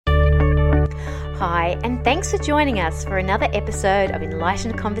Hi, and thanks for joining us for another episode of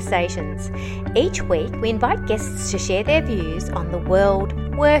Enlightened Conversations. Each week, we invite guests to share their views on the world,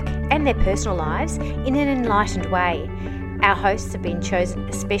 work, and their personal lives in an enlightened way. Our hosts have been chosen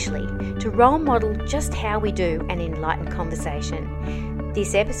especially to role model just how we do an enlightened conversation.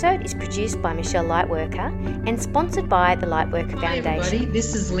 This episode is produced by Michelle Lightworker and sponsored by the Lightworker Foundation. Hi everybody,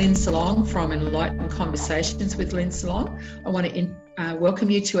 this is Lynn Salong from Enlightened Conversations with Lynn Salong. I want to welcome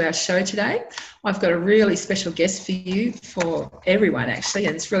you to our show today. I've got a really special guest for you, for everyone actually,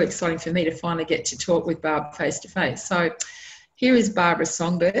 and it's really exciting for me to finally get to talk with Barb face to face. So here is Barbara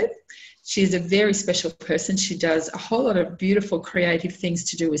Songbird. She's a very special person. She does a whole lot of beautiful creative things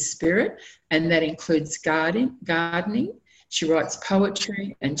to do with spirit, and that includes gardening. She writes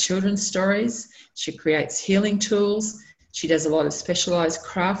poetry and children's stories. She creates healing tools. She does a lot of specialised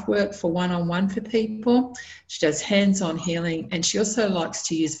craft work for one-on-one for people. She does hands-on healing, and she also likes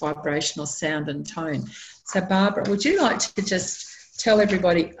to use vibrational sound and tone. So Barbara, would you like to just tell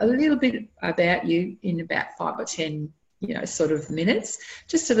everybody a little bit about you in about 5 or 10 sort of minutes,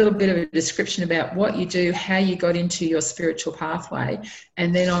 just a little bit of a description about what you do, how you got into your spiritual pathway,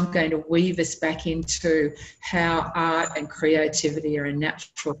 and then I'm going to weave us back into how art and creativity are a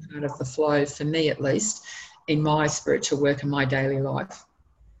natural part of the flow, for me at least, in my spiritual work and my daily life.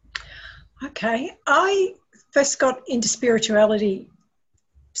 Okay, I first got into spirituality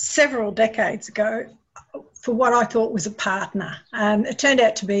several decades ago for what I thought was a partner. It turned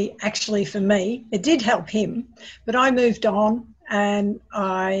out to be actually for me. It did help him, but I moved on and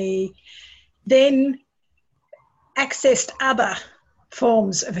I then accessed other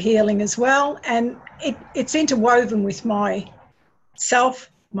forms of healing as well. And it's interwoven with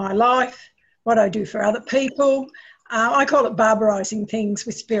myself, my life, what I do for other people. I call it barbarising things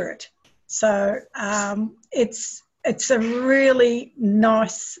with spirit. So it's a really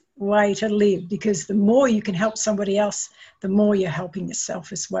nice way to live, because the more you can help somebody else, the more you're helping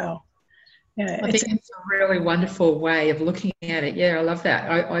yourself as well. Yeah, I think it's a really wonderful way of looking at it. Yeah, I love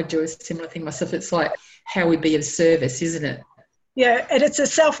that. I do a similar thing myself. It's like how we be of service, isn't it? Yeah, and it's a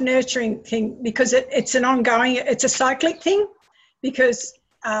self-nurturing thing, because it's an ongoing, it's a cyclic thing, because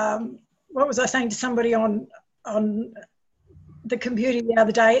what was I saying to somebody on the computer the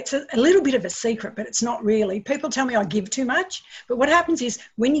other day? It's a little bit of a secret, but it's not really. People tell me I give too much, but what happens is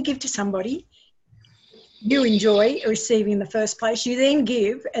when you give to somebody, you enjoy receiving in the first place, you then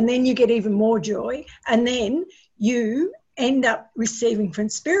give, and then you get even more joy, and then you end up receiving from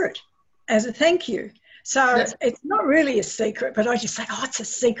spirit as a thank you. So it's not really a secret, but I just say, oh, it's a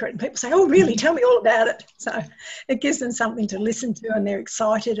secret. And people say, oh, really? Tell me all about it. So it gives them something to listen to, and they're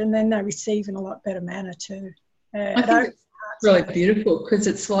excited, and then they receive in a lot better manner too. I think it's really beautiful, because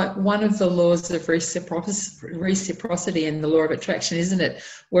it's like one of the laws of reciprocity and the law of attraction, isn't it?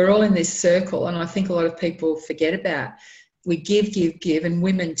 We're all in this circle, and I think a lot of people forget about. We give, and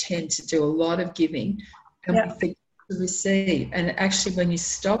women tend to do a lot of giving, and we forget to receive. And actually, when you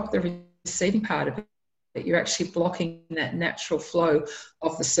stop the receiving part of it, you're actually blocking that natural flow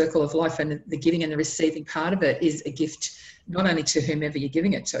of the circle of life, and the giving and the receiving part of it is a gift, not only to whomever you're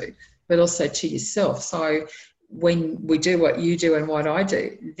giving it to, but also to yourself. So when we do what you do and what I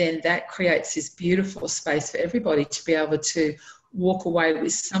do, then that creates this beautiful space for everybody to be able to walk away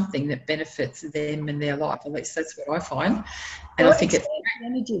with something that benefits them and their life. At least that's what I find. And I think it's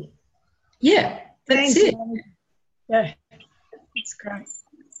energy. Yeah, that's it. Yeah, it's great.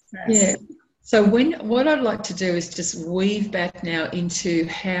 Yeah. So what I'd like to do is just weave back now into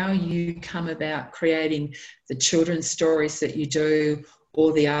how you come about creating the children's stories that you do,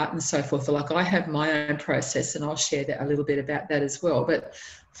 or the art and so forth. Like, I have my own process, and I'll share that a little bit about that as well. But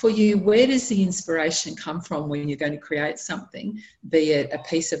for you, where does the inspiration come from when you're going to create something, be it a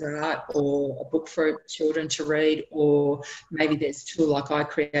piece of art or a book for children to read, or maybe there's tools, like I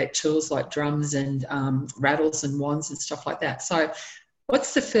create tools like drums and rattles and wands and stuff like that. So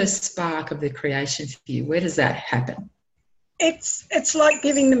what's the first spark of the creation for you? Where does that happen? It's like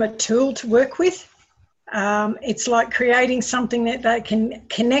giving them a tool to work with. It's like creating something that they can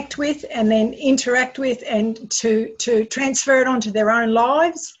connect with and then interact with, and to transfer it onto their own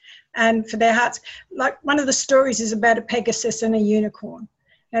lives and for their hearts. Like, one of the stories is about a Pegasus and a unicorn.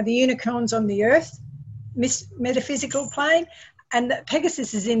 Now, the unicorn's on the earth, metaphysical plane, and the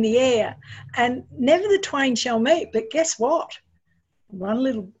Pegasus is in the air, and never the twain shall meet. But guess what? One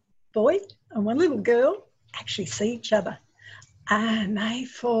little boy and one little girl actually see each other, and they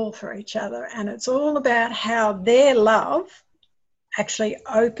fall for each other. And it's all about how their love actually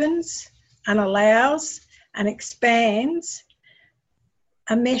opens and allows and expands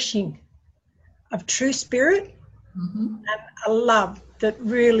a meshing of true spirit and a love that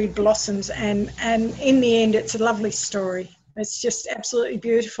really blossoms, and in the end it's a lovely story. It's just absolutely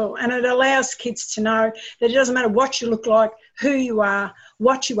beautiful, and it allows kids to know that it doesn't matter what you look like, who you are,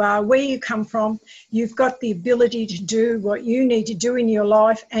 what you are, where you come from. You've got the ability to do what you need to do in your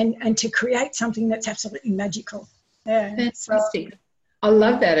life, and to create something that's absolutely magical. Yeah, fantastic. I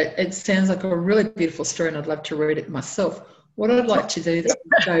love that. It sounds like a really beautiful story, and I'd love to read it myself. What I'd like to do is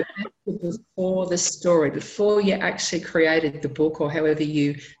go back to before the story, before you actually created the book or however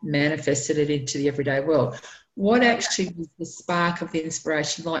you manifested it into the everyday world. What actually was the spark of the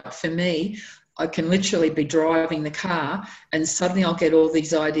inspiration? Like for me, I can literally be driving the car and suddenly I'll get all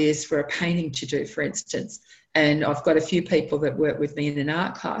these ideas for a painting to do, for instance. And I've got a few people that work with me in an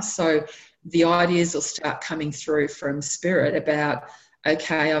art class. So the ideas will start coming through from spirit about,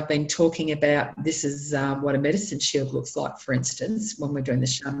 okay, I've been talking about this is what a medicine shield looks like, for instance, when we're doing the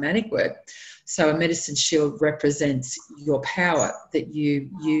shamanic work. So a medicine shield represents your power that you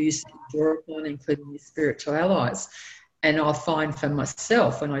use to draw upon, including your spiritual allies. And I'll find for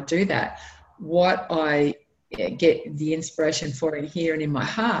myself when I do that, what I get the inspiration for in here and in my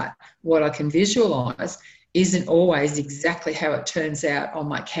heart, what I can visualise isn't always exactly how it turns out on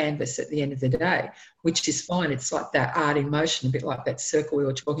my canvas at the end of the day, which is fine. It's like that art in motion, a bit like that circle we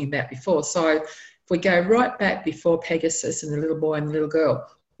were talking about before. So if we go right back before Pegasus and the little boy and the little girl,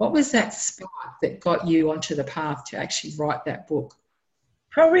 what was that spark that got you onto the path to actually write that book?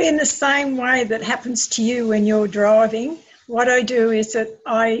 Probably in the same way that happens to you when you're driving. What I do is that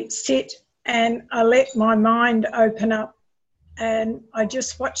I sit and I let my mind open up and I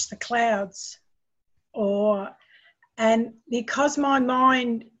just watch the clouds. And because my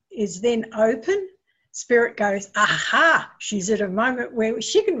mind is then open, Spirit goes, aha, she's at a moment where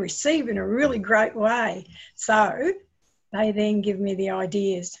she can receive in a really great way. So they then give me the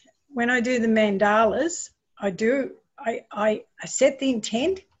ideas. When I do the mandalas, I set the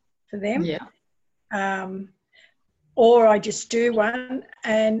intent for them. Yeah. Or I just do one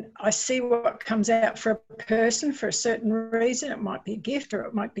and I see what comes out for a person for a certain reason. It might be a gift or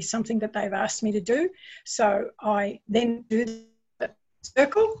it might be something that they've asked me to do. So I then do the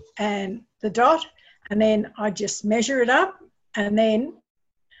circle and the dot, and then I just measure it up, and then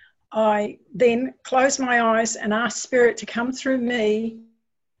I then close my eyes and ask Spirit to come through me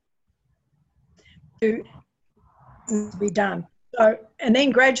to be done. So, and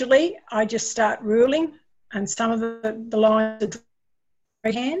then gradually I just start ruling, and some of the lines are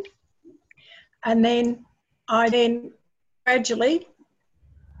freehand, and then I then gradually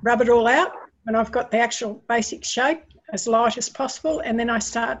rub it all out when I've got the actual basic shape as light as possible, and then I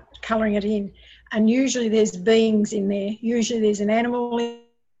start colouring it in. And usually there's beings in there, usually there's an animal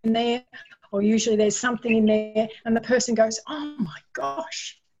in there, or usually there's something in there, and the person goes, oh my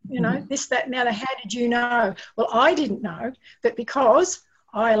gosh, you know, this, that, and the other, how did you know? Well, I didn't know, but because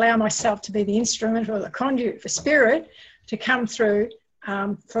I allow myself to be the instrument or the conduit for Spirit to come through,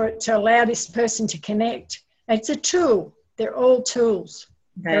 to allow this person to connect. It's a tool. They're all tools.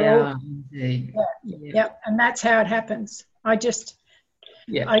 They are indeed. Yeah. And that's how it happens. I just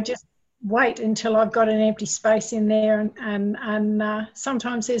wait until I've got an empty space in there, and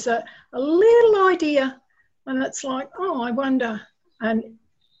sometimes there's a little idea, and it's like, oh, I wonder. And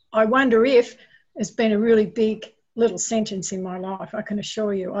I wonder if there's been a really big little sentence in my life, I can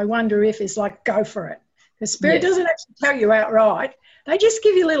assure you. I wonder if it's like, go for it. Because Spirit doesn't actually tell you outright. They just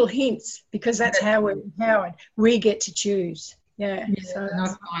give you little hints, because that's how we're empowered. We get to choose. Yeah. So and I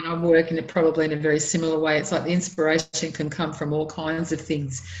find I work in it probably in a very similar way. It's like the inspiration can come from all kinds of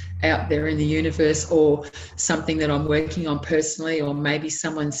things out there in the universe, or something that I'm working on personally, or maybe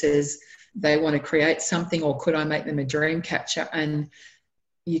someone says they want to create something, or could I make them a dream catcher? And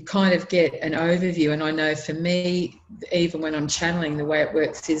you kind of get an overview. And I know for me, even when I'm channeling, the way it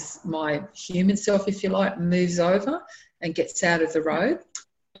works is my human self, if you like, moves over and gets out of the road.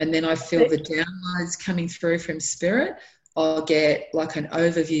 And then I feel the downloads coming through from Spirit. I'll get like an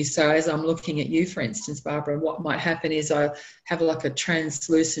overview. So as I'm looking at you, for instance, Barbara, what might happen is I have like a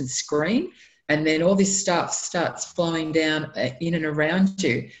translucent screen, and then all this stuff starts flowing down in and around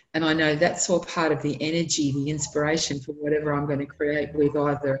you. And I know that's all part of the energy, the inspiration for whatever I'm going to create with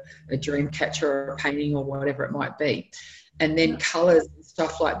either a dream catcher or a painting or whatever it might be. And then colours and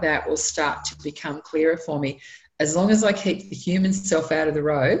stuff like that will start to become clearer for me. As long as I keep the human self out of the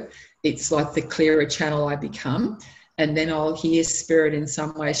road, it's like the clearer channel I become. And then I'll hear Spirit in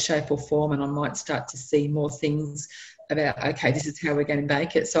some way, shape or form, and I might start to see more things about, okay, this is how we're going to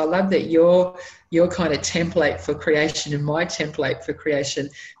make it. So I love that your kind of template for creation and my template for creation,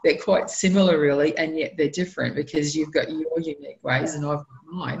 they're quite similar really, and yet they're different, because you've got your unique ways and I've got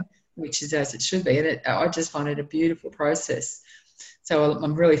mine, which is as it should be. And I just find it a beautiful process. So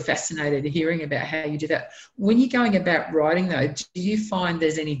I'm really fascinated hearing about how you do that. When you're going about writing, though, do you find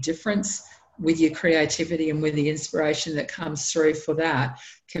there's any difference with your creativity and with the inspiration that comes through for that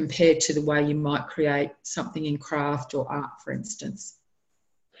compared to the way you might create something in craft or art, for instance?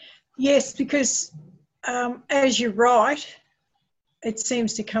 Yes, because as you write, it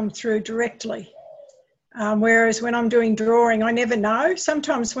seems to come through directly. Whereas when I'm doing drawing, I never know.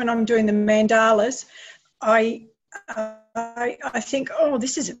 Sometimes when I'm doing the mandalas, I think, oh,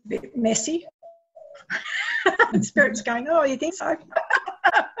 this is a bit messy. And Spirit's going, oh, you think so?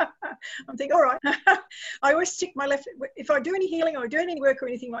 I'm thinking, all right. I always stick my left, if I do any healing or do any work or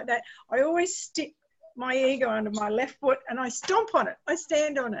anything like that, I always stick my ego under my left foot and I stomp on it. I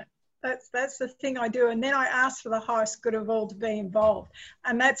stand on it. That's the thing I do. And then I ask for the highest good of all to be involved.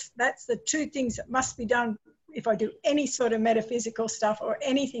 And that's the two things that must be done if I do any sort of metaphysical stuff or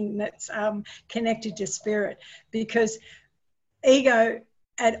anything that's connected to spirit, because ego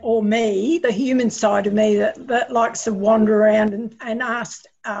or me, the human side of me that likes to wander around and ask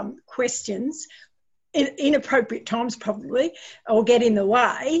questions in inappropriate times probably, or get in the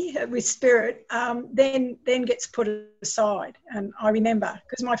way with spirit, then gets put aside. And I remember,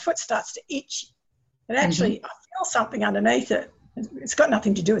 because my foot starts to itch, and actually I feel something underneath it. It's got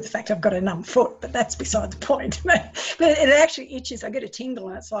nothing to do with the fact I've got a numb foot, but that's beside the point. But it actually itches. I get a tingle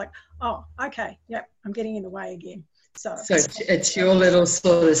and it's like, oh, okay, yep, I'm getting in the way again. So it's your little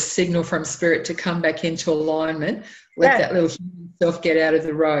sort of signal from spirit to come back into alignment. Let that little human self get out of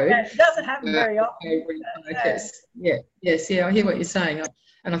the road. Yeah, it doesn't happen very often. Yes, I hear what you're saying.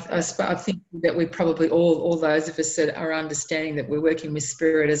 And I think that we probably all those of us that are understanding that we're working with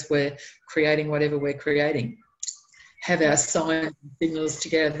spirit as we're creating whatever we're creating, have our signs and signals to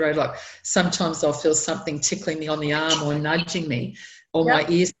get out of the road. Like sometimes I'll feel something tickling me on the arm or nudging me, or my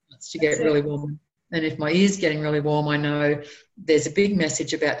ear starts to get really warm. And if my ear's getting really warm, I know there's a big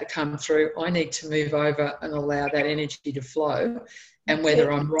message about to come through. I need to move over and allow that energy to flow. And whether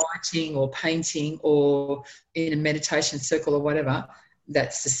I'm writing or painting or in a meditation circle or whatever,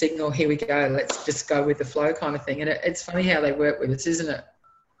 that's the signal. Here we go. Let's just go with the flow kind of thing. And it's funny how they work with us, isn't it?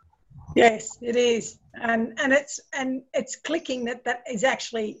 Yes, it is. And it's clicking that is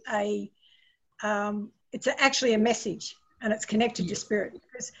actually it's actually a message. And it's connected to spirit.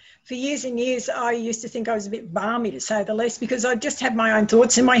 Because for years and years, I used to think I was a bit balmy, to say the least, because I just had my own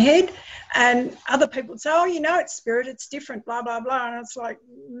thoughts in my head. And other people would say, oh, it's spirit, it's different, blah, blah, blah. And it's like,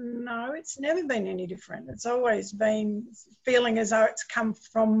 no, it's never been any different. It's always been feeling as though it's come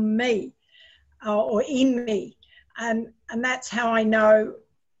from me or in me. And that's how I know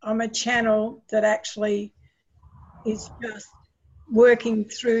I'm a channel that actually is just working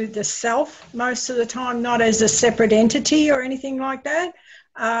through the self most of the time, not as a separate entity or anything like that.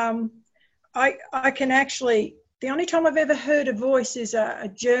 I can actually, the only time I've ever heard a voice is a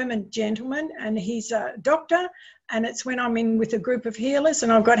German gentleman, and he's a doctor, and it's when I'm in with a group of healers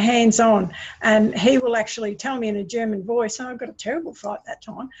and I've got hands on, and he will actually tell me in a German voice, and I've got a terrible fright that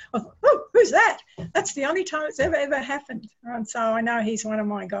time. I thought, oh, who's that? That's the only time it's ever happened. And so I know he's one of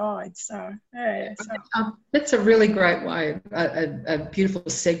my guides. So, yeah. That's a really great way, a beautiful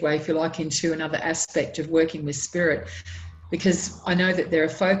segue, if you like, into another aspect of working with spirit. Because I know that there are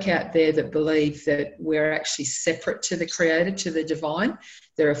folk out there that believe that we're actually separate to the creator, to the divine.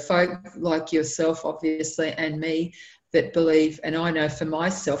 There are folk like yourself, obviously, and me that believe, and I know for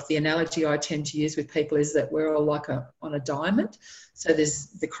myself, the analogy I tend to use with people is that we're all like on a diamond. So there's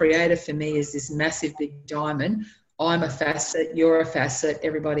the creator for me is this massive big diamond. I'm a facet, you're a facet,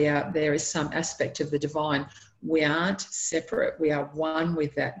 everybody out there is some aspect of the divine. We aren't separate. We are one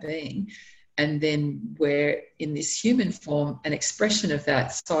with that being. And then we're in this human form, an expression of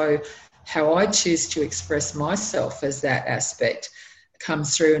that. So how I choose to express myself as that aspect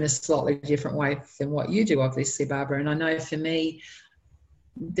comes through in a slightly different way than what you do, obviously, Barbara. And I know for me,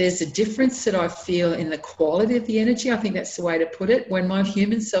 there's a difference that I feel in the quality of the energy. I think that's the way to put it. When my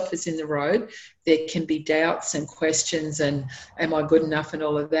human self is in the road, there can be doubts and questions and am I good enough and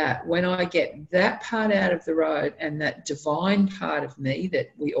all of that. When I get that part out of the road and that divine part of me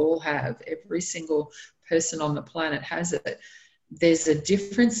that we all have, every single person on the planet has it, there's a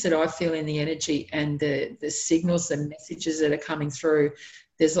difference that I feel in the energy and the signals, the messages that are coming through.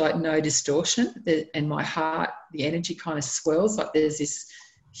 There's like no distortion, and my heart, the energy kind of swells, like there's this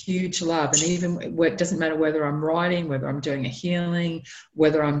huge love. And even it doesn't matter whether I'm writing, whether I'm doing a healing,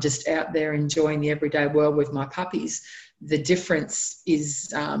 whether I'm just out there enjoying the everyday world with my puppies, the difference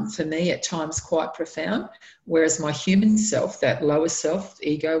is for me at times quite profound. Whereas my human self, that lower self,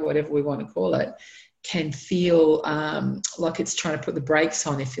 ego, whatever we want to call it, can feel like it's trying to put the brakes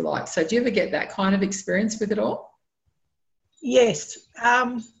on, if you like. So do you ever get that kind of experience with it all? Yes.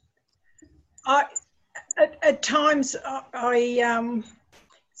 At times,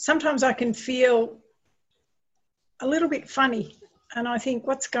 sometimes I can feel a little bit funny, and I think,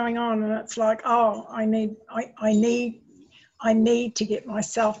 what's going on? And it's like, oh, I need to get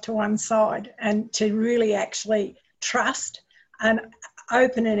myself to one side and to really actually trust and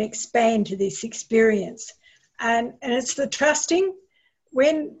open and expand to this experience. And it's the trusting.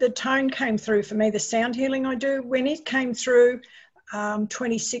 When the tone came through for me, the sound healing I do, when it came through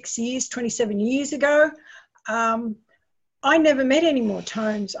 27 years ago, I never met any more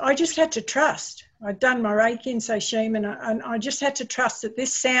tones. I just had to trust. I'd done my Reiki and Sashim, and I just had to trust that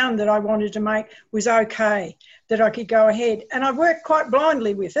this sound that I wanted to make was okay, that I could go ahead. And I worked quite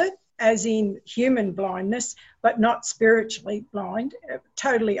blindly with it, as in human blindness, but not spiritually blind,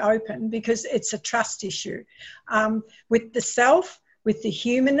 totally open, because it's a trust issue. With the self, with the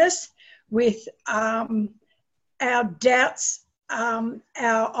humanness, with our doubts,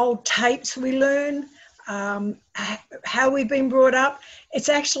 our old tapes we learn, how we've been brought up.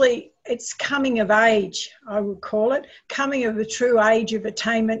 It's coming of age, I would call it, coming of a true age of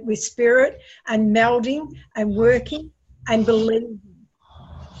attainment with spirit and melding and working and believing.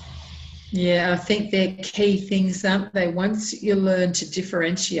 Yeah, I think they're key things, aren't they? Once you learn to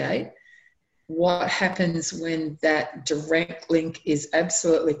differentiate, what happens when that direct link is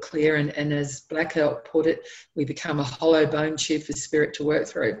absolutely clear, and as Black Elk put it, we become a hollow bone tube for spirit to work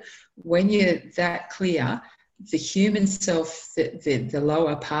through. When you're that clear, the human self, the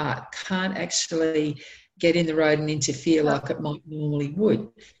lower part, can't actually get in the road and interfere like it might normally would.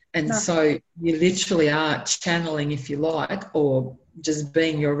 And so you literally are channeling, if you like, or just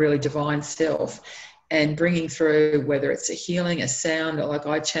being your really divine self and bringing through, whether it's a healing, a sound, or like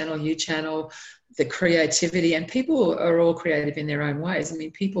I channel, you channel, the creativity. And people are all creative in their own ways. I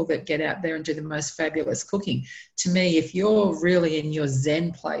mean, people that get out there and do the most fabulous cooking. To me, if you're really in your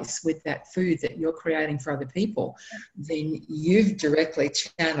Zen place with that food that you're creating for other people, then you've directly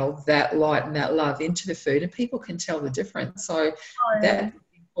channeled that light and that love into the food, and people can tell the difference. So that's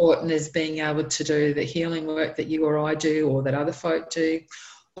important, as being able to do the healing work that you or I do, or that other folk do,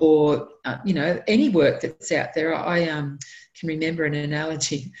 or any work that's out there. I can remember an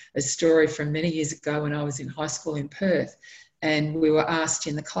analogy, a story from many years ago when I was in high school in Perth, and we were asked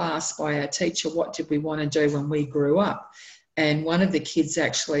in the class by our teacher, what did we want to do when we grew up? And one of the kids,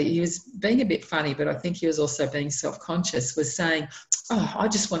 actually, he was being a bit funny, but I think he was also being self-conscious, was saying, oh, I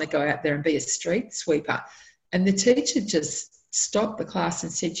just want to go out there and be a street sweeper. And the teacher just stopped the class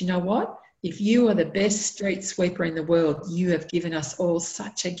and said, you know what? If you are the best street sweeper in the world, you have given us all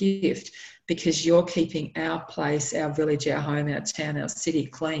such a gift, because you're keeping our place, our village, our home, our town, our city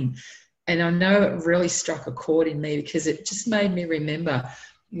clean. And I know it really struck a chord in me, because it just made me remember,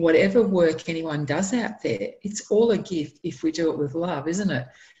 whatever work anyone does out there, it's all a gift if we do it with love, isn't it?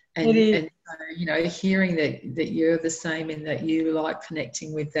 And, it is. And hearing that you're the same, and that you like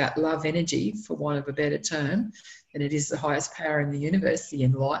connecting with that love energy, for want of a better term, and it is the highest power in the universe, the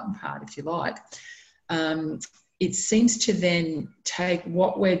enlightened part, if you like. It seems to then take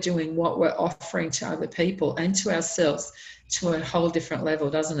what we're doing, what we're offering to other people and to ourselves, to a whole different level,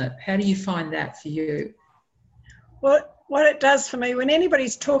 doesn't it? How do you find that for you? What it does for me, when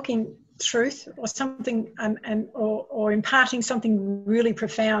anybody's talking truth or something, or imparting something really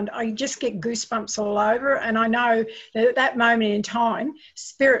profound, I just get goosebumps all over, and I know that at that moment in time,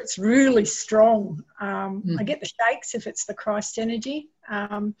 spirit's really strong. I get the shakes if it's the Christ energy.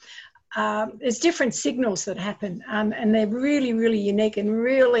 There's different signals that happen, and they're really, really unique, and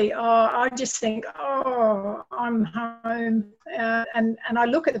really, I just think, I'm home. And I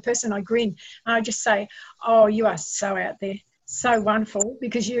look at the person, I grin, and I just say, oh, you are so out there, so wonderful,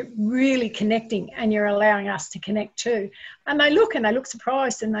 because you're really connecting, and you're allowing us to connect too. And they look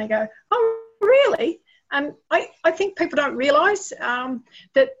surprised, and they go, oh, really? And I think people don't realise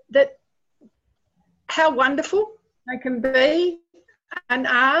that how wonderful they can be and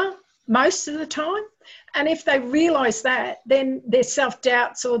are most of the time. And if they realise that, then their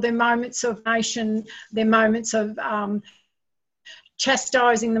self-doubts, or their moments of nation, their moments of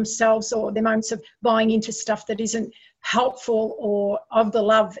chastising themselves, or their moments of buying into stuff that isn't helpful or of the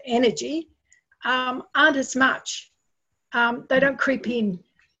love energy, aren't as much. They don't creep in.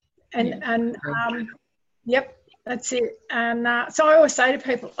 Yep, that's it. And so I always say to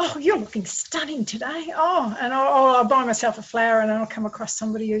people, oh, you're looking stunning today. Oh, and I'll buy myself a flower, and I'll come across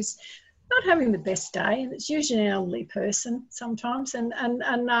somebody who's not having the best day, and it's usually an elderly person sometimes, and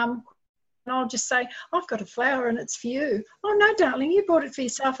I'll just say, I've got a flower and it's for you. Oh, no, darling, you bought it for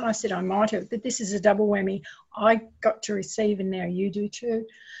yourself. And I said, I might have, but this is a double whammy. I got to receive, and now you do too.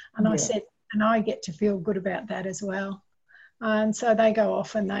 And I said, and I get to feel good about that as well. And so they go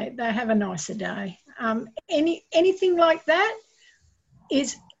off and they have a nicer day. Anything like that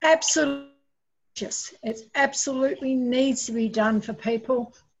is absolutely just, it absolutely needs to be done for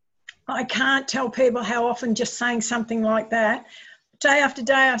people. I can't tell people how often just saying something like that, day after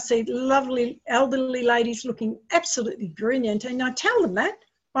day, I see lovely elderly ladies looking absolutely brilliant, and I tell them that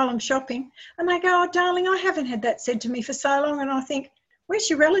while I'm shopping, and they go, "Oh, darling, I haven't had that said to me for so long." And I think, where's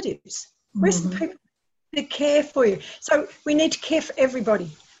your relatives? Where's the people that care for you? So we need to care for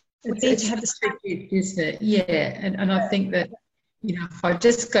everybody. We need to have the tricky, isn't it? Yeah, and I think that, you know, if I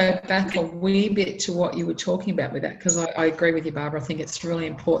just go back a wee bit to what you were talking about with that, because I agree with you, Barbara. I think it's really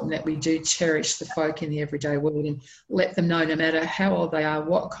important that we do cherish the folk in the everyday world and let them know, no matter how old they are,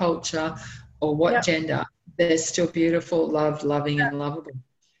 what culture or what gender, they're still beautiful, loved, loving and lovable.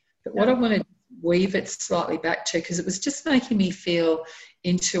 But what I want to weave it slightly back to, because it was just making me feel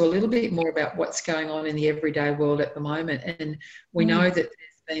into a little bit more about what's going on in the everyday world at the moment. And we know that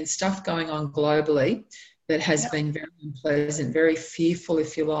there's been stuff going on globally that has been very unpleasant, very fearful,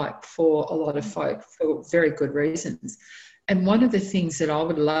 if you like, for a lot of folk for very good reasons. And one of the things that I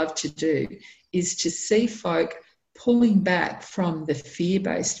would love to do is to see folk pulling back from the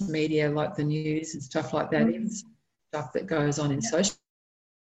fear-based media like the news and stuff like that, even stuff that goes on in social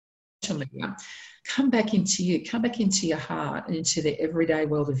media. Come back into you, come back into your heart and into the everyday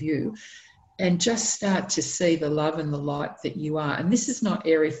world of you, and just start to see the love and the light that you are. And this is not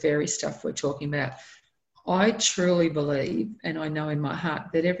airy-fairy stuff we're talking about. I truly believe, and I know in my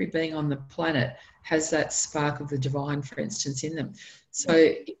heart, that every being on the planet has that spark of the divine, for instance, in them.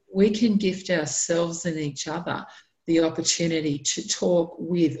 So we can gift ourselves and each other the opportunity to talk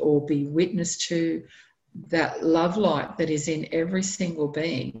with or be witness to that love light that is in every single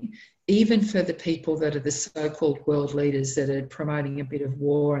being, even for the people that are the so-called world leaders that are promoting a bit of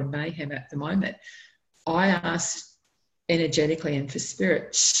war and mayhem at the moment. I ask energetically and for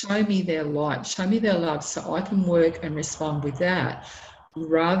spirit, show me their light, show me their love, so I can work and respond with that,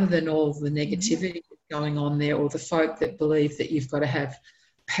 rather than all the negativity going on there, or the folk that believe that you've got to have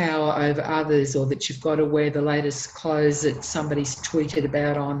power over others, or that you've got to wear the latest clothes that somebody's tweeted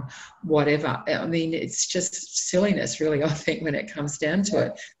about on whatever. I mean, it's just silliness, really, I think, when it comes down to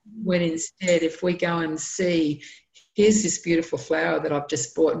it. When instead, if we go and see, here's this beautiful flower that I've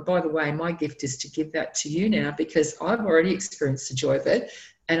just bought, and by the way, my gift is to give that to you now, because I've already experienced the joy of it,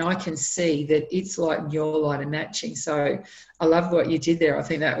 and I can see that its light and your light are matching. So I love what you did there. I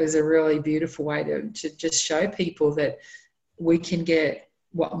think that was a really beautiful way to just show people that we can get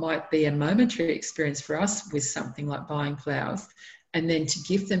what might be a momentary experience for us with something like buying flowers, and then to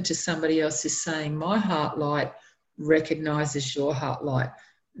give them to somebody else is saying, my heart light recognises your heart light.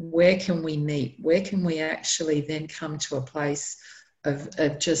 Where can we meet? Where can we actually then come to a place of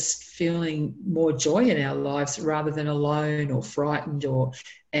just feeling more joy in our lives, rather than alone or frightened or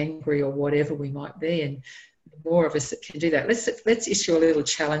angry or whatever we might be? And the more of us that can do that, let's issue a little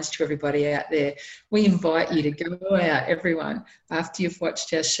challenge to everybody out there. We invite you to go out, everyone, after you've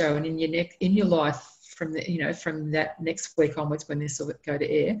watched our show, and in your life, from that next week onwards, when this will go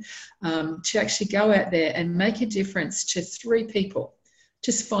to air, to actually go out there and make a difference to 3 people.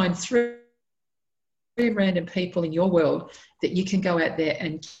 Just find 3 random people in your world that you can go out there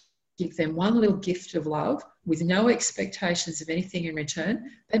and give them one little gift of love with no expectations of anything in return.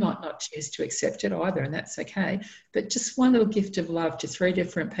 They might not choose to accept it either, and that's okay. But just one little gift of love to 3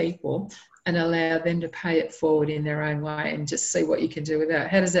 different people, and allow them to pay it forward in their own way, and just see what you can do with that.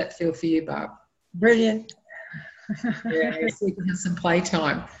 How does that feel for you, Barb? Brilliant. Yeah, so we can have some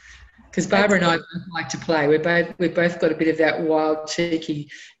playtime. Because Barbara and I both like to play. We've both got a bit of that wild, cheeky,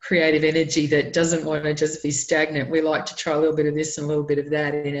 creative energy that doesn't want to just be stagnant. We like to try a little bit of this and a little bit of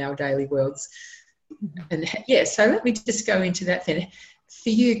that in our daily worlds. And yeah, so let me just go into that then.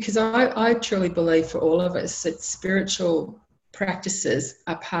 For you, because I truly believe for all of us that spiritual practices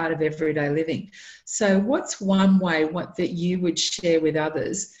are part of everyday living. So what's one way that you would share with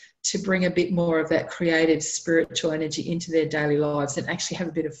others to bring a bit more of that creative spiritual energy into their daily lives and actually have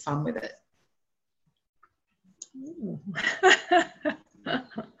a bit of fun with it?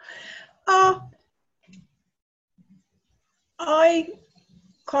 I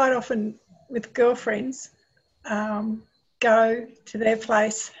quite often, with girlfriends, go to their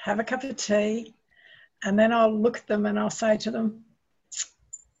place, have a cup of tea, and then I'll look at them and I'll say to them,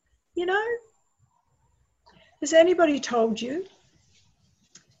 you know, has anybody told you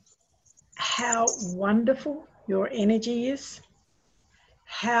how wonderful your energy is,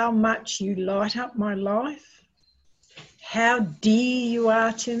 how much you light up my life, how dear you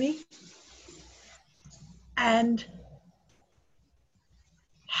are to me, and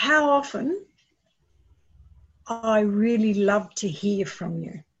how often I really love to hear from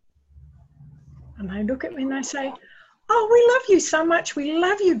you. And they look at me and they say, oh, we love you so much. We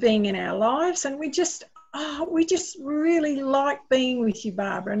love you being in our lives. And we just really like being with you,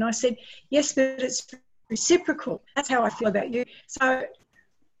 Barbara. And I said, yes, but it's reciprocal. That's how I feel about you. So,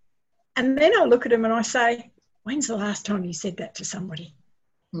 and then I look at them and I say, when's the last time you said that to somebody?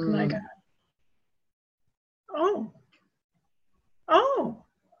 And they go, oh.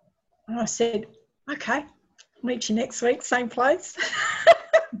 And I said, okay, meet you next week, same place.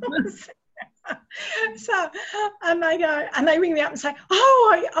 So, and they go, and they ring me up and say,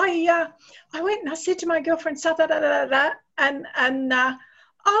 oh, I went and I said to my girlfriend, and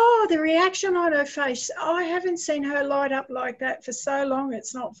oh, the reaction on her face, I haven't seen her light up like that for so long,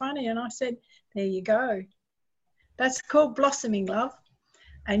 it's not funny. And I said, there you go. That's called blossoming, love.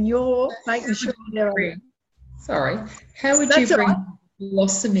 And you're making sure they're... Sorry. How would you bring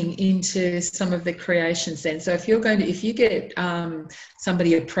blossoming into some of the creations then? So if you get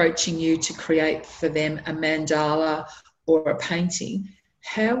somebody approaching you to create for them a mandala or a painting,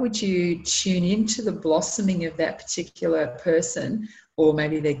 how would you tune into the blossoming of that particular person, or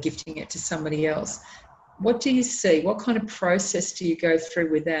maybe they're gifting it to somebody else? What do you see? What kind of process do you go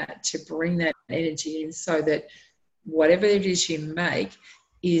through with that to bring that energy in, so that whatever it is you make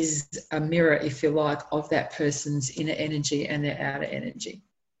is a mirror, if you like, of that person's inner energy and their outer energy?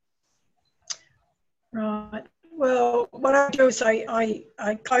 Right. Well, what I do is I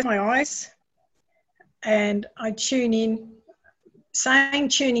close my eyes and I tune in. Saying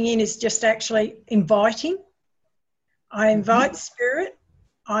tuning in is just actually inviting. I invite spirit.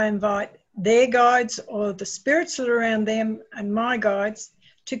 I invite their guides or the spirits that are around them and my guides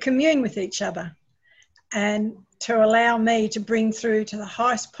to commune with each other and to allow me to bring through to the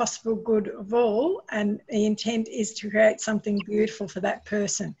highest possible good of all. And the intent is to create something beautiful for that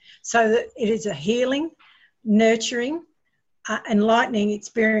person, so that it is a healing, nurturing, enlightening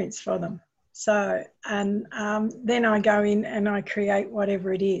experience for them. So, and then I go in and I create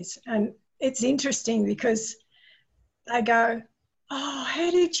whatever it is. And it's interesting because they go, oh,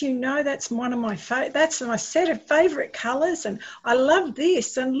 how did you know that's one of my that's my set of favourite colours, and I love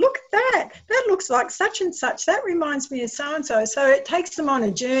this, and look at that, that looks like such and such, that reminds me of so-and-so. So it takes them on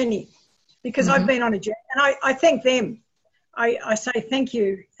a journey, because I've been on a journey, and I thank them. I say, thank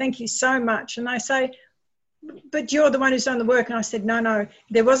you so much. And they say, but you're the one who's done the work. And I said, no,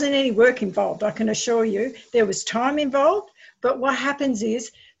 there wasn't any work involved, I can assure you. There was time involved, but what happens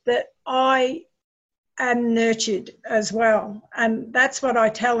is that I am nurtured as well. And that's what I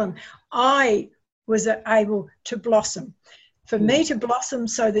tell them. I was able to blossom. For me to blossom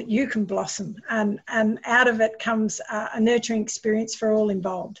so that you can blossom. And out of it comes a nurturing experience for all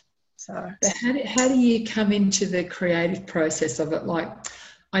involved. So how do you come into the creative process of it? Like,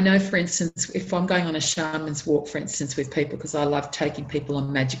 I know, for instance, if I'm going on a shaman's walk, for instance, with people, because I love taking people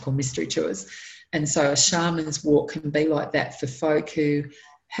on magical mystery tours. And so a shaman's walk can be like that for folk who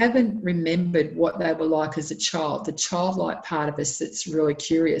haven't remembered what they were like as a child. The childlike part of us that's really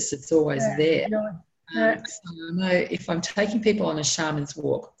curious, it's always there. So I know if I'm taking people on a shaman's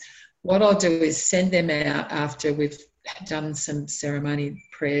walk, what I'll do is send them out after we've done some ceremony,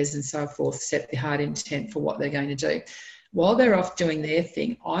 prayers and so forth, set the heart intent for what they're going to do. While they're off doing their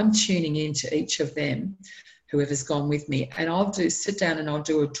thing, I'm tuning into each of them, whoever's gone with me, and I'll sit down and I'll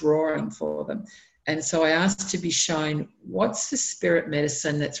do a drawing for them. And so I ask to be shown what's the spirit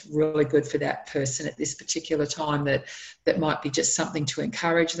medicine that's really good for that person at this particular time, that might be just something to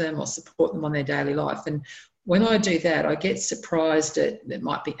encourage them or support them on their daily life. And when I do that, I get surprised at, there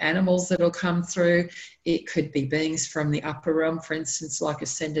might be animals that will come through. It could be beings from the upper realm, for instance, like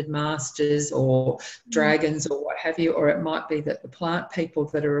ascended masters or dragons or what have you, or it might be that the plant people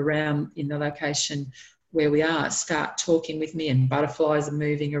that are around in the location where we are start talking with me, and butterflies are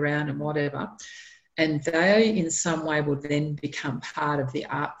moving around and whatever. And they in some way will then become part of the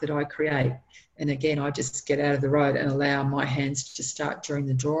art that I create. And again, I just get out of the road and allow my hands to start doing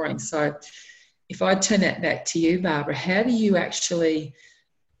the drawing. So if I turn that back to you, Barbara, how do you actually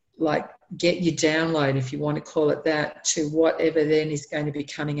get your download, if you want to call it that, to whatever then is going to be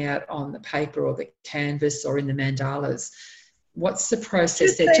coming out on the paper or the canvas or in the mandalas? What's the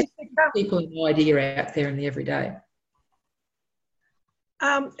process there? Just give people an idea out there in the everyday.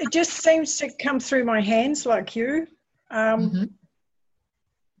 It just seems to come through my hands like you.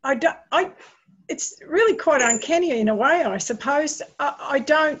 It's really quite uncanny in a way, I suppose.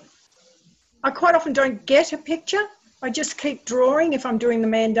 I quite often don't get a picture. I just keep drawing if I'm doing the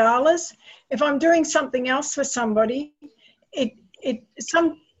mandalas. If I'm doing something else for somebody,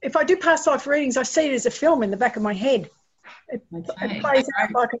 if I do past life readings, I see it as a film in the back of my head. It plays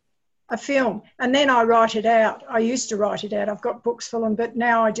out a film, and then I write it out. I used to write it out. I've got books full of them, but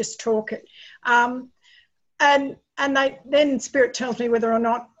now I just talk it. And then Spirit tells me whether or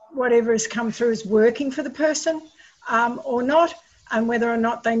not whatever has come through is working for the person or not, and whether or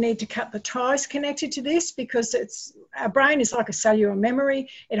not they need to cut the ties connected to this, because our brain is like a cellular memory.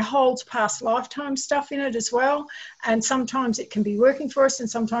 It holds past lifetime stuff in it as well, and sometimes it can be working for us, and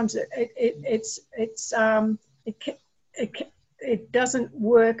sometimes it doesn't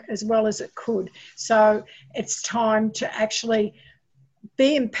work as well as it could. So it's time to actually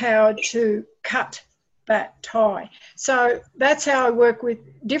be empowered to cut that tie. So that's how I work with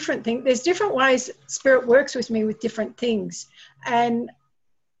different things. There's different ways Spirit works with me with different things. And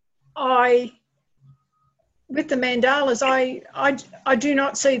with the mandalas, I do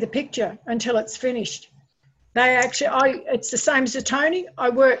not see the picture until it's finished. It's the same as the toning.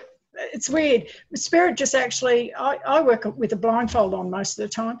 It's weird. Spirit just actually, I work with a blindfold on most of the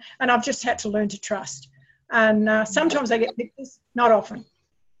time, and I've just had to learn to trust. And sometimes I get pictures, not often.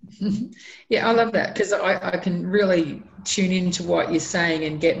 Yeah, I love that, because I can really tune into what you're saying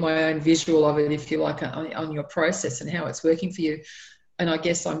and get my own visual of it, if you like, on your process and how it's working for you. And I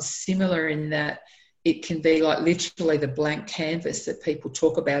guess I'm similar in that it can be like literally the blank canvas that people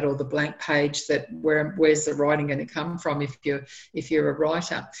talk about, or the blank page that where's the writing going to come from if you're a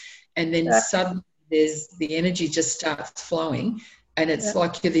writer. And then suddenly the energy just starts flowing. And it's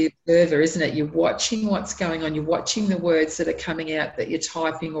like you're the observer, isn't it? You're watching what's going on. You're watching the words that are coming out that you're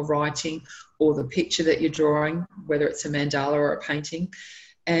typing or writing, or the picture that you're drawing, whether it's a mandala or a painting.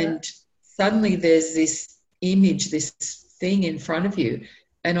 And suddenly there's this image, this thing in front of you.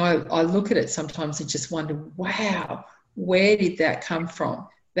 And I look at it sometimes and just wonder, wow, where did that come from?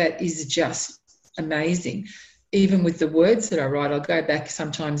 That is just amazing. Even with the words that I write, I'll go back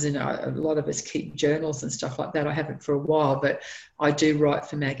sometimes, and a lot of us keep journals and stuff like that. I haven't for a while, but I do write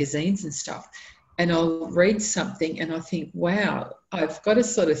for magazines and stuff. And I'll read something and I think, wow, I've got a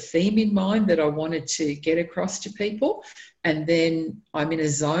sort of theme in mind that I wanted to get across to people. And then I'm in a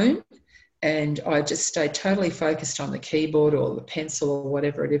zone and I just stay totally focused on the keyboard or the pencil or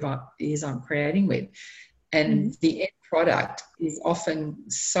whatever it is I'm creating with. And the end product is often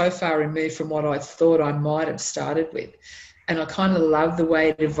so far removed from what I thought I might have started with. And I kind of love the way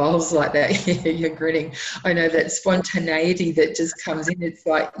it evolves like that. You're grinning. I know that spontaneity that just comes in. It's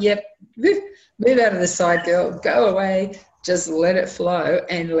like, yep, move out of the side, girl, go away, just let it flow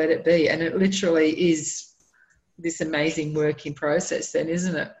and let it be. And it literally is this amazing working process then,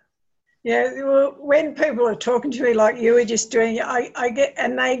 isn't it? Yeah, well, when people are talking to me like you were just doing,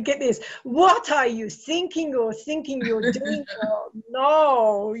 they get this, what are you thinking or thinking you're doing? Oh,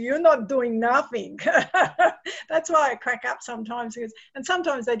 no, you're not doing nothing. That's why I crack up sometimes. And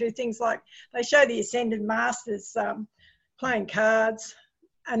sometimes they do things like they show the Ascended Masters playing cards,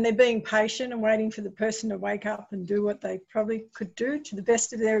 and they're being patient and waiting for the person to wake up and do what they probably could do to the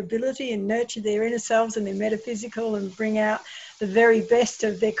best of their ability and nurture their inner selves and their metaphysical and bring out the very best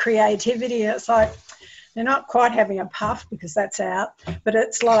of their creativity. And it's like they're not quite having a puff because that's out, but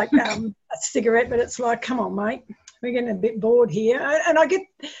it's like a cigarette, but it's like, come on, mate, we're getting a bit bored here. And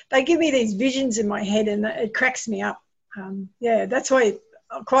they give me these visions in my head and it cracks me up. That's why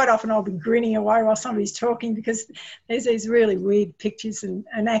quite often I'll be grinning away while somebody's talking, because there's these really weird pictures and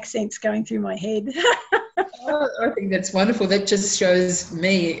accents going through my head. I think that's wonderful. That just shows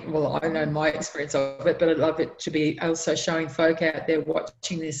me, well, I know my experience of it, but I'd love it to be also showing folk out there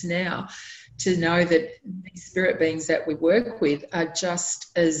watching this now to know that these spirit beings that we work with are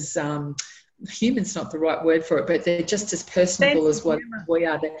just as human's not the right word for it, but they're just as personable as what we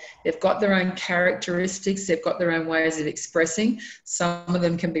are. They've got their own characteristics, they've got their own ways of expressing. Some of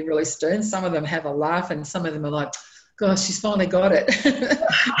them can be really stern, some of them have a laugh, and some of them are like, gosh, she's finally got it.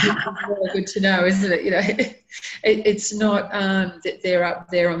 It's really good to know, isn't it? You know, it's not that they're up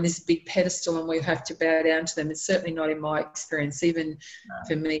there on this big pedestal and we have to bow down to them. It's certainly not in my experience. Even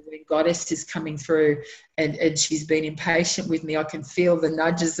for me, when Goddess is coming through and she's been impatient with me, I can feel the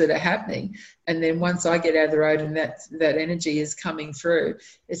nudges that are happening. And then once I get out of the road and that energy is coming through,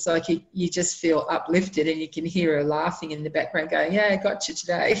 it's like you just feel uplifted, and you can hear her laughing in the background going, yeah, I got you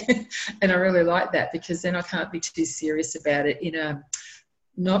today. And I really like that, because then I can't be too serious about it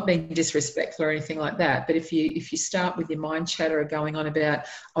not being disrespectful or anything like that. But if you start with your mind chatter going on about,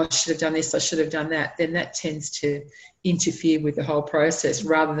 I should have done this, I should have done that, then that tends to interfere with the whole process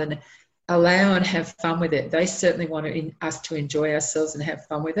rather than allow and have fun with it. They certainly want us to enjoy ourselves and have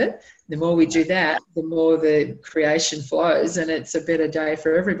fun with it. The more we do that, the more the creation flows, and it's a better day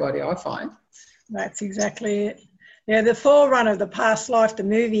for everybody, I find. That's exactly it. Yeah, the forerunner of the past life, the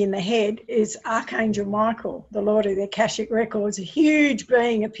movie in the head, is Archangel Michael, the Lord of the Akashic Records. A huge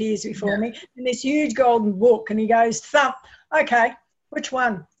being appears before me in this huge golden book, and he goes, thump, okay, which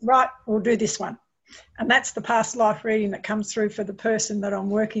one? Right, we'll do this one. And that's the past life reading that comes through for the person that I'm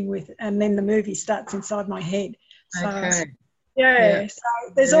working with, and then the movie starts inside my head. So, Okay. Yeah, so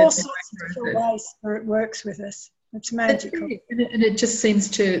there's all sorts of different ways where it works with us. It's magical. And it just seems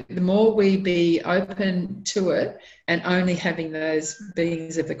to, the more we be open to it and only having those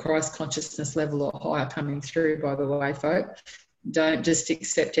beings of the Christ consciousness level or higher coming through, by the way, folk, don't just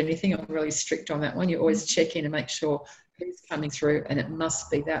accept anything. I'm really strict on that one. You always check in and make sure who's coming through, and it must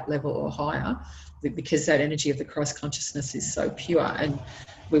be that level or higher, because that energy of the Christ consciousness is so pure, and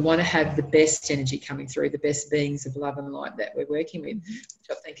we want to have the best energy coming through, the best beings of love and light that we're working with,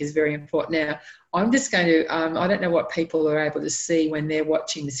 which I think is very important. Now, I'm just going to, I don't know what people are able to see when they're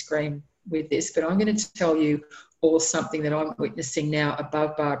watching the screen with this, but I'm going to tell you all something that I'm witnessing now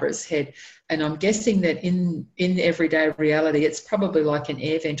above Barbara's head. And I'm guessing that in everyday reality, it's probably like an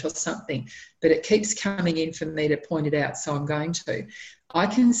air vent or something, but it keeps coming in for me to point it out, so I'm going to. I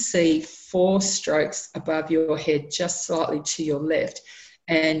can see 4 strokes above your head, just slightly to your left.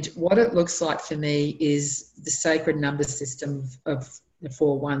 And what it looks like for me is the sacred number system of the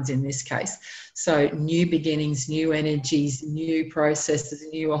 4 ones in this case. So new beginnings, new energies, new processes,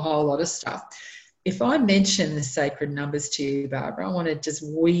 new a whole lot of stuff. If I mention the sacred numbers to you, Barbara, I want to just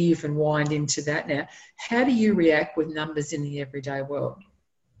weave and wind into that now. How do you react with numbers in the everyday world?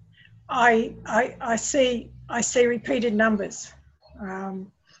 I see repeated numbers.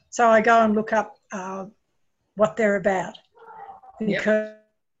 So I go and look up what they're about. Because yep.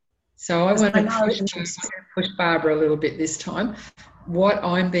 So I want to push Barbara a little bit this time. What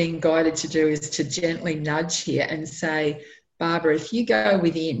I'm being guided to do is to gently nudge here and say, Barbara, if you go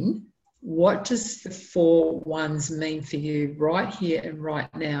within, what does the 4 ones mean for you right here and right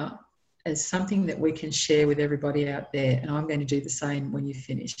now as something that we can share with everybody out there? And I'm going to do the same when you've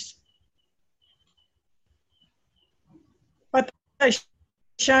finished. What they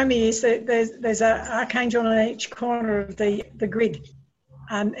show me is that there's an archangel in each corner of the grid.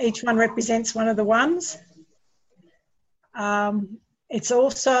 Each one represents one of the ones. It's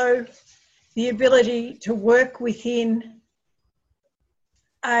also the ability to work within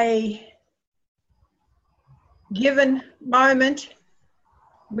a given moment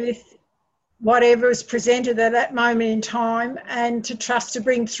with whatever is presented at that moment in time, and to trust to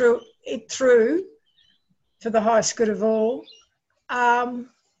bring it through for the highest good of all,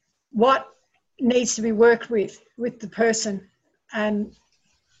 what needs to be worked with the person. And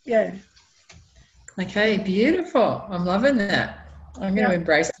yeah. Okay, beautiful. I'm loving that. I'm going to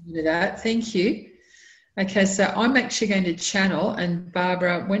embrace that. Thank you. Okay, so I'm actually going to channel, and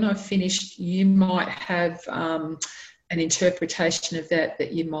Barbara, when I've finished, you might have an interpretation of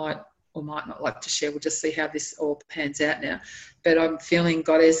that you might or might not like to share. We'll just see how this all pans out now. But I'm feeling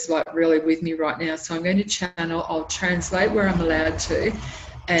Goddess like really with me right now. So I'm going to channel. I'll translate where I'm allowed to.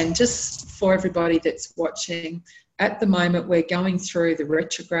 And just for everybody that's watching, at the moment we're going through the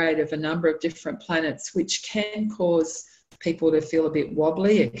retrograde of a number of different planets, which can cause people to feel a bit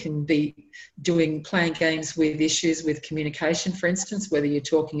wobbly. It can be playing games with issues with communication, for instance, whether you're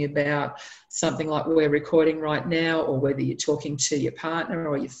talking about something like we're recording right now, or whether you're talking to your partner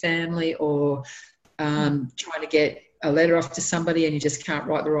or your family, or trying to get a letter off to somebody and you just can't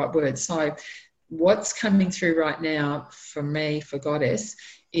write the right words. So what's coming through right now for me, for Goddess,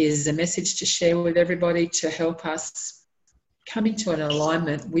 is a message to share with everybody to help us come into an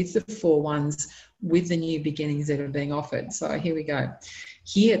alignment with the 4 ones, with the new beginnings that are being offered. So here we go.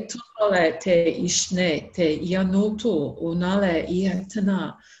 Here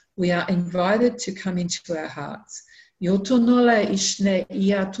we are invited to come into our hearts.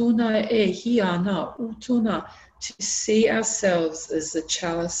 To see ourselves as the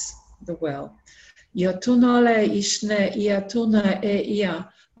chalice, the well. We are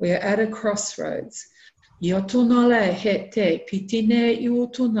at a crossroads.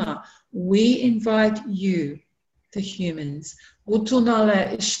 We invite you, the humans,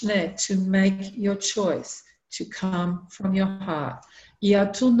 to make your choice, to come from your heart.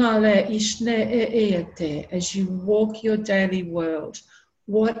 As you walk your daily world,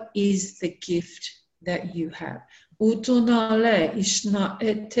 what is the gift that you have?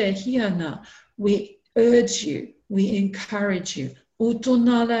 We urge you, we encourage you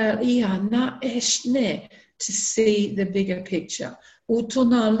to see the bigger picture. To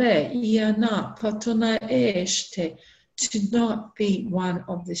not be one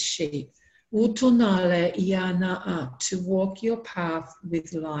of the sheep. Utunale iana'a, to walk your path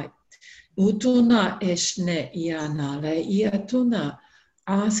with light. Utuna eshne ianale iatuna.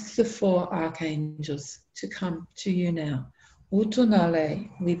 Ask the 4 archangels to come to you now. Utunale,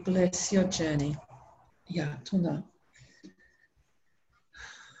 we bless your journey. Iatuna.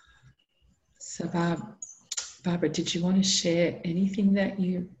 So Barbara, did you want to share anything that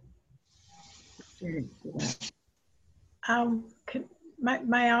you experienced with that?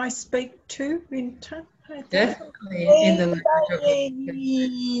 May I speak too in turn? Definitely in the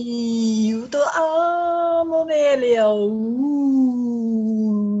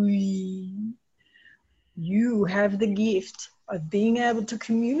You have the gift of being able to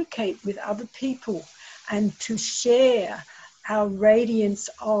communicate with other people and to share our radiance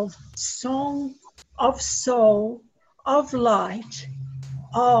of song, of soul, of light,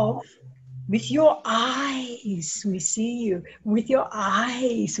 with your eyes we see you, with your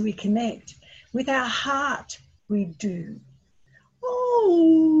eyes we connect, with our heart we do.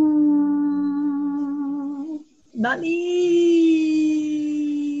 Oh, Nani.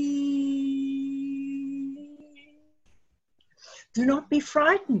 Do not be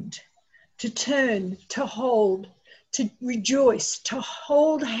frightened to turn, to hold, to rejoice, to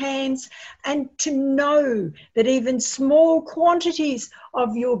hold hands, and to know that even small quantities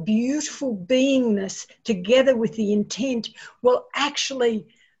of your beautiful beingness together with the intent will actually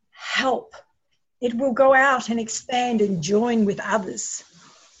help. It will go out and expand and join with others.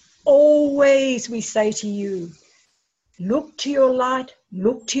 Always we say to you, look to your light,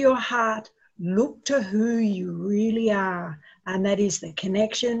 look to your heart, look to who you really are, and that is the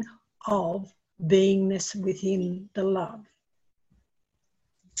connection of beingness within the love.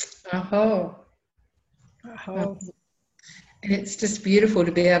 And it's just beautiful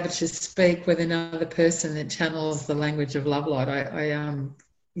to be able to speak with another person that channels the language of love light. I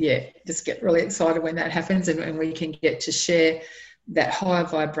just get really excited when that happens, and we can get to share that higher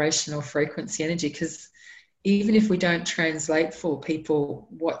vibrational frequency energy, because even if we don't translate for people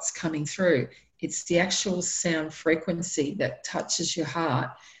what's coming through, it's the actual sound frequency that touches your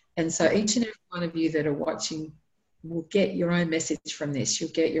heart. And so each and every one of you that are watching will get your own message from this. You'll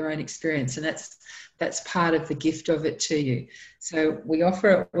get your own experience, and that's part of the gift of it to you. So we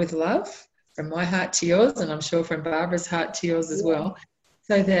offer it with love, from my heart to yours, and I'm sure from Barbara's heart to yours as well,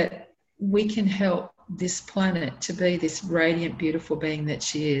 so that we can help this planet to be this radiant, beautiful being that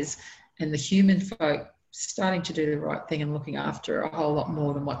she is, and the human folk starting to do the right thing and looking after her a whole lot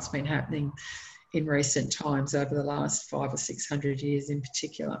more than what's been happening in recent times over the last 500 or 600 years in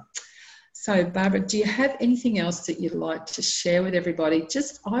particular. So Barbara, do you have anything else that you'd like to share with everybody?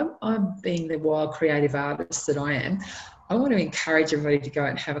 I'm being the wild creative artist that I am, I want to encourage everybody to go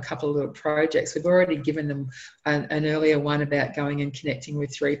out and have a couple of little projects. We've already given them an earlier one about going and connecting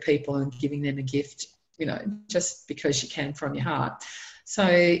with 3 people and giving them a gift, just because you can from your heart. So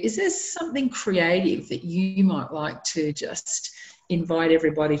is there something creative that you might like to just invite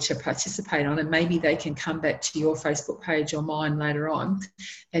everybody to participate on, and maybe they can come back to your Facebook page or mine later on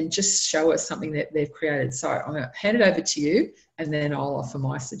and just show us something that they've created? So I'm going to hand it over to you, and then I'll offer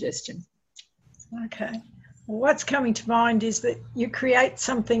my suggestion. Okay. Well, what's coming to mind is that you create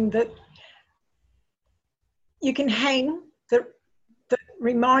something that you can hang that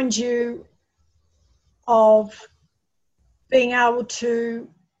reminds you of being able to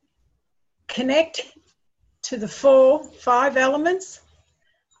connect to the 4, 5 elements,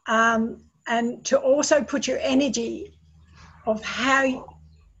 and to also put your energy of how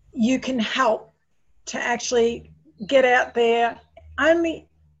you can help to actually get out there,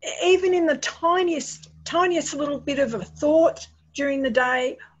 even in the tiniest little bit of a thought during the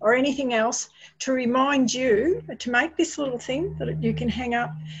day or anything else, to remind you to make this little thing that you can hang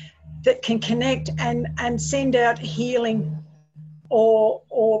up that can connect and send out healing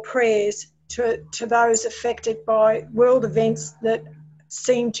or prayers to those affected by world events that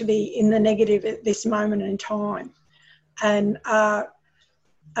seem to be in the negative at this moment in time and are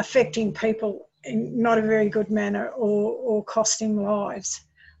affecting people in not a very good manner or costing lives.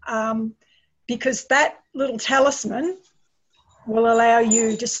 Because that little talisman will allow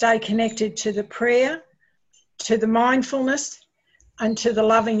you to stay connected to the prayer, to the mindfulness, and to the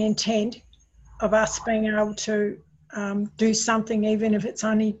loving intent of us being able to do something, even if it's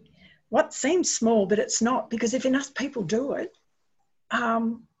only what seems small, but it's not, because if enough people do it,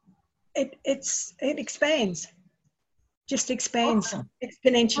 it expands, just expands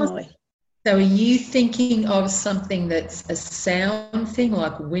exponentially. So are you thinking of something that's a sound thing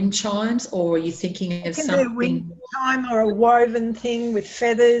like wind chimes, or are you thinking of something? A wind chime or a woven thing with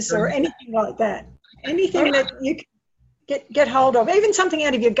feathers or anything like that. Anything that you can get hold of, even something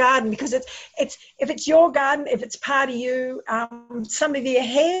out of your garden, because it's if it's your garden, if it's part of you, some of your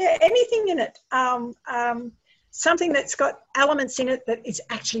hair, anything in it, something that's got elements in it that is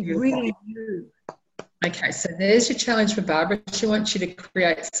actually really you. Okay, so there's your challenge for Barbara. She wants you to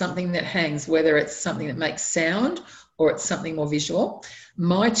create something that hangs, whether it's something that makes sound or it's something more visual.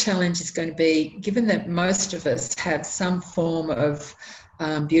 My challenge is going to be, given that most of us have some form of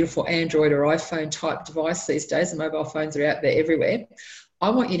beautiful Android or iPhone type device these days, the mobile phones are out there everywhere. I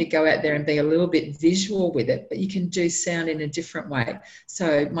want you to go out there and be a little bit visual with it, but you can do sound in a different way.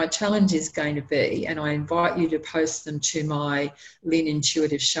 So my challenge is going to be, and I invite you to post them to my Lynn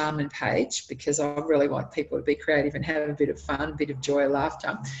Intuitive Shaman page, because I really want people to be creative and have a bit of fun, a bit of joy,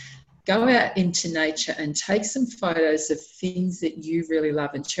 laughter. Go out into nature and take some photos of things that you really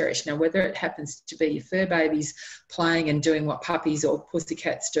love and cherish. Now, whether it happens to be your fur babies playing and doing what puppies or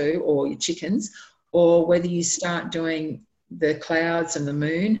pussycats do, or your chickens, or whether you start doing the clouds and the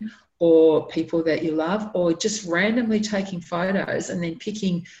moon, or people that you love, or just randomly taking photos and then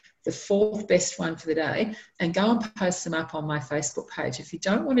picking the fourth best one for the day and go and post them up on my Facebook page. If you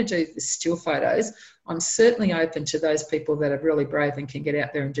don't want to do the still photos, I'm certainly open to those people that are really brave and can get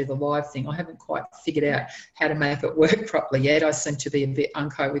out there and do the live thing. I haven't quite figured out how to make it work properly yet. I seem to be a bit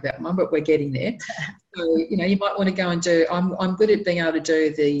unco with that one, but we're getting there. So, you know, you might want to go and do, I'm good at being able to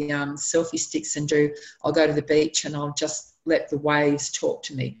do the selfie sticks and I'll go to the beach and I'll just let the waves talk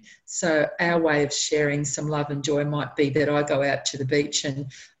to me. So our way of sharing some love and joy might be that I go out to the beach and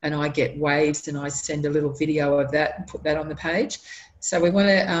I get waves and I send a little video of that and put that on the page. So we want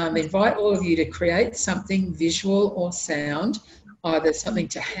to invite all of you to create something visual or sound, either something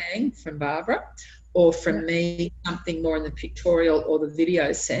to hang from Barbara or from me, something more in the pictorial or the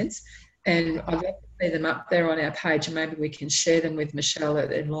video sense. And I'd love to see them up there on our page, and maybe we can share them with Michelle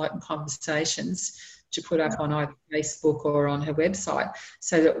at Enlightened Conversations to put up on either Facebook or on her website,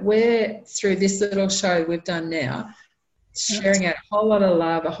 so that we're, through this little show we've done now, sharing out a whole lot of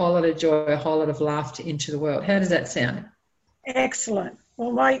love, a whole lot of joy, a whole lot of laughter into the world. How does that sound? Excellent.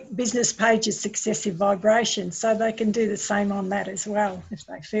 Well, my business page is Successive Vibration, so they can do the same on that as well if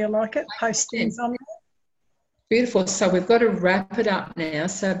they feel like it. Post things on there. Beautiful. So we've got to wrap it up now.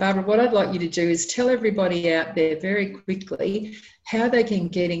 So Barbara, what I'd like you to do is tell everybody out there very quickly how they can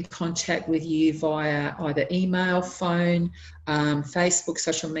get in contact with you via either email, phone, Facebook,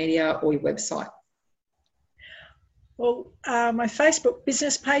 social media, or your website. Well, my Facebook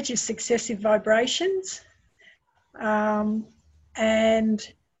business page is Successive Vibrations, and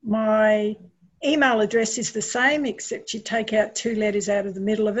my email address is the same, except you take out 2 letters out of the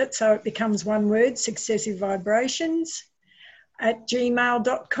middle of it, so it becomes one word,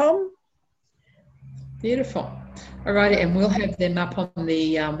 successivevibrations@gmail.com. Beautiful. All right, and we'll have them up on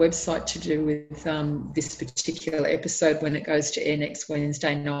the website to do with this particular episode when it goes to air next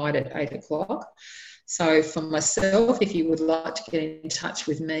Wednesday night at 8 o'clock. So for myself, if you would like to get in touch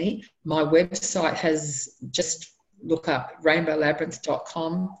with me, my website has, just look up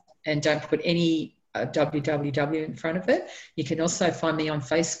rainbowlabyrinth.com and don't put any www in front of it. You can also find me on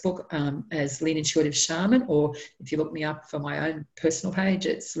Facebook as Lynn Intuitive Shaman, or if you look me up for my own personal page,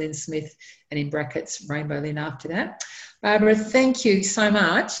 it's Lynn Smith, and in brackets, Rainbow Lynn after that. Barbara, thank you so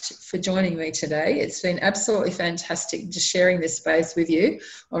much for joining me today. It's been absolutely fantastic just sharing this space with you.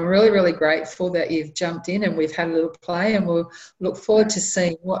 I'm really, really grateful that you've jumped in and we've had a little play, and we'll look forward to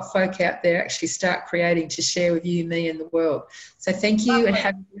seeing what folk out there actually start creating to share with you, me, and the world. So thank you, and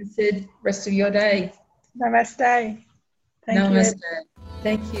have a good rest of your day. Namaste. Namaste.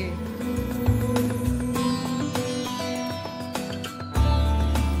 Thank you.